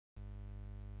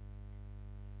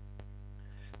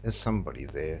There's somebody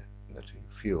there that you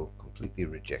feel completely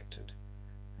rejected,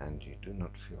 and you do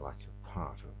not feel like you're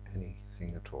part of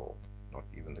anything at all, not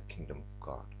even the kingdom of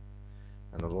God.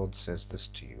 And the Lord says this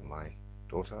to you: my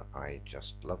daughter, I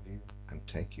just love you and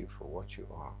take you for what you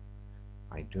are.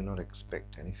 I do not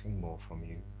expect anything more from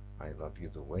you. I love you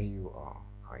the way you are.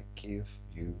 I give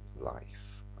you life.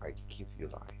 I give you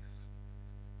life.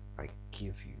 I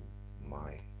give you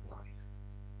my life.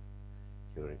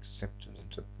 You're accepted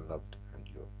into the beloved, and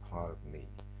you are part of me.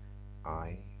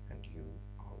 I and you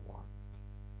are one.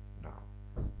 Now,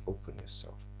 open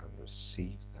yourself and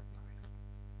receive that life.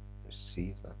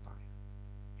 Receive that life.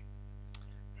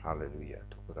 Hallelujah.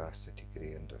 Tukurasati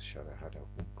kriyanda sharahada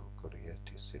unko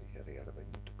koriyati sirihari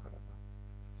arabayutu karaba.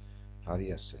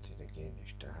 Hariyasati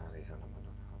naginishta hari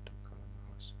hanamananahatu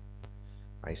kalamahasa.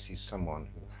 I see someone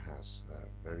who has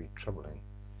very troubling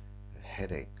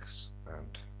headaches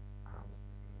and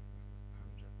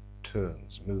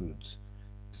turns, moods.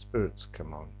 Spirits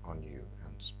come on you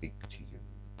and speak to you,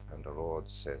 and the Lord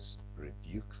says,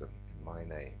 rebuke them in my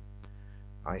name.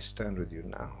 I stand with you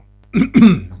now,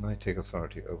 and I take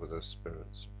authority over those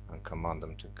spirits and command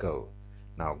them to go.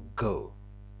 Now go.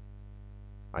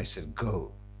 I said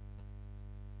go,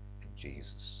 in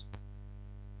Jesus.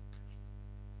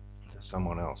 There's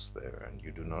someone else there, and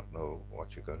you do not know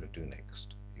what you're going to do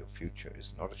next. Your future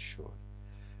is not assured,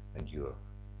 and you are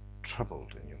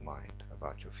troubled in your mind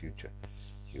about your future.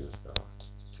 You are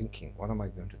thinking, what am I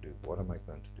going to do? What am I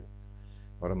going to do?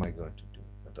 What am I going to do?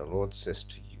 But the Lord says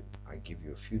to you, I give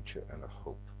you a future and a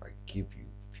hope. I give you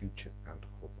future and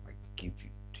hope. I give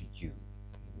you to you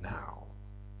now.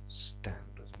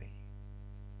 Stand with me.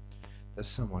 There's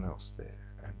someone else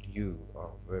there, and you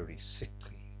are very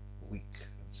sickly, weak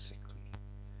and sickly.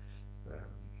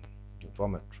 You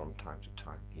vomit from time to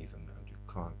time even, and you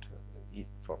can't eat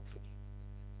properly.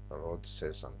 The Lord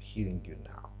says, I'm healing you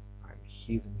now. I'm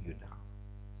healing you now.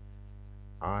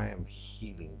 I am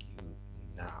healing you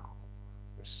now.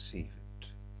 Receive it.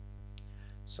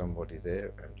 Somebody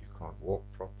there and you can't walk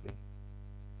properly,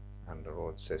 and the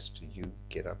Lord says to you,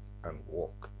 get up and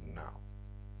walk now.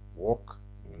 Walk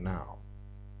now.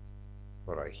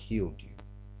 For I healed you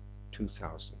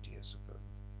 2,000 years ago,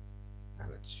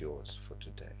 and it's yours for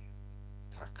today.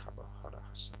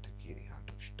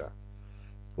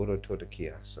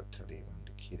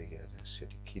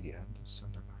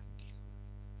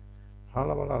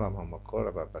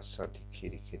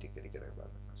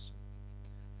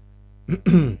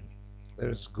 There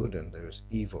is good and there is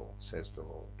evil, says the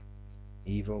Lord.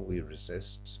 Evil we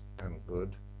resist, and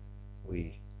good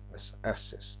we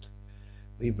assist.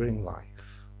 We bring life.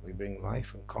 We bring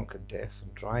life and conquer death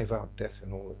and drive out death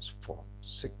in all its forms.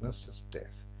 Sickness is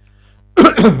death.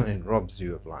 It robs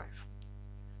you of life.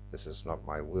 This is not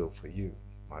my will for you,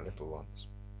 my little ones.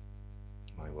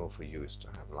 My will for you is to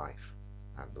have life,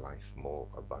 and life more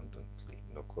abundantly.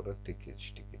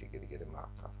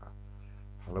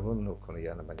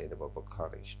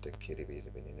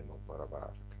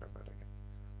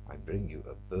 I bring you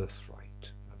a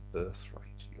birthright. A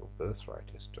birthright. Your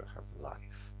birthright is to have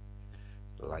life.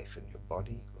 Life in your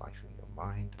body, life in your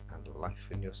mind, and life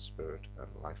in your spirit,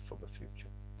 and life for the future.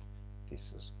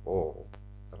 This is all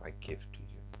that I give to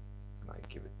you, and I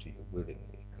give it to you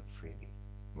willingly and freely,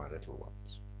 my little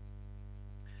ones.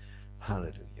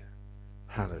 Hallelujah.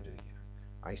 Hallelujah.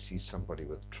 I see somebody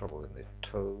with trouble in their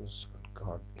toes, and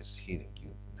God is healing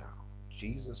you now.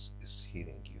 Jesus is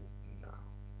healing you now.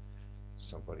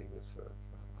 Somebody with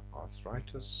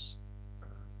arthritis,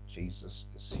 Jesus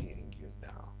is healing you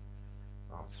now.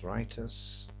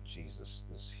 Arthritis, Jesus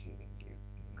is healing you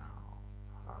now.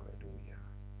 Hallelujah.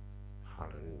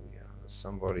 Hallelujah. There's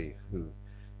somebody who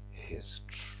is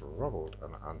troubled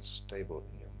and unstable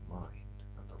in your mind,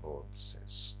 and the Lord says,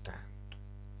 stand.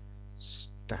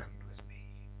 Stand with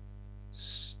me.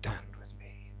 Stand with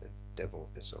me. The devil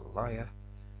is a liar,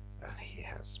 and he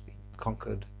has been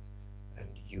conquered, and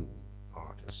you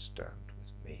are to stand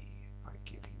with me. I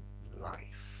give you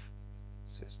life,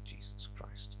 says Jesus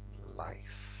Christ. Life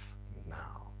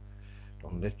now.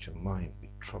 Don't let your mind be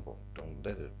troubled. Don't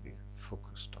let it be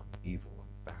focused on evil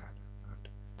and bad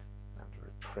and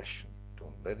repression.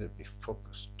 Don't let it be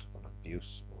focused on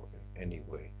abuse or in any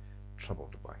way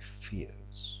troubled by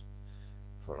fears.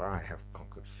 For I have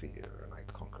conquered fear, and I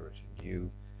conquer it in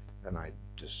you, and I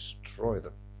destroy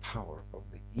the power of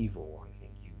the evil one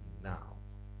in you now,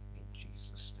 in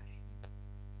Jesus' name.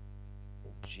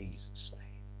 In Jesus'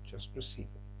 name. Just receive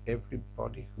it.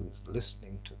 Everybody who's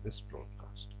listening to this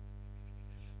broadcast,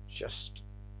 just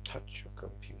touch your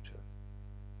computer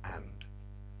and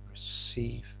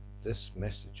receive this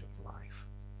message of life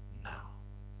now.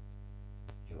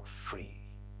 You're free.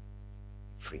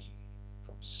 free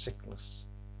from sickness,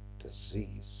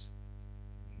 disease,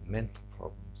 mental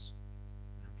problems,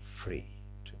 and free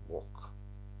to walk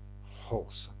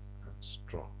wholesome and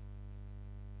strong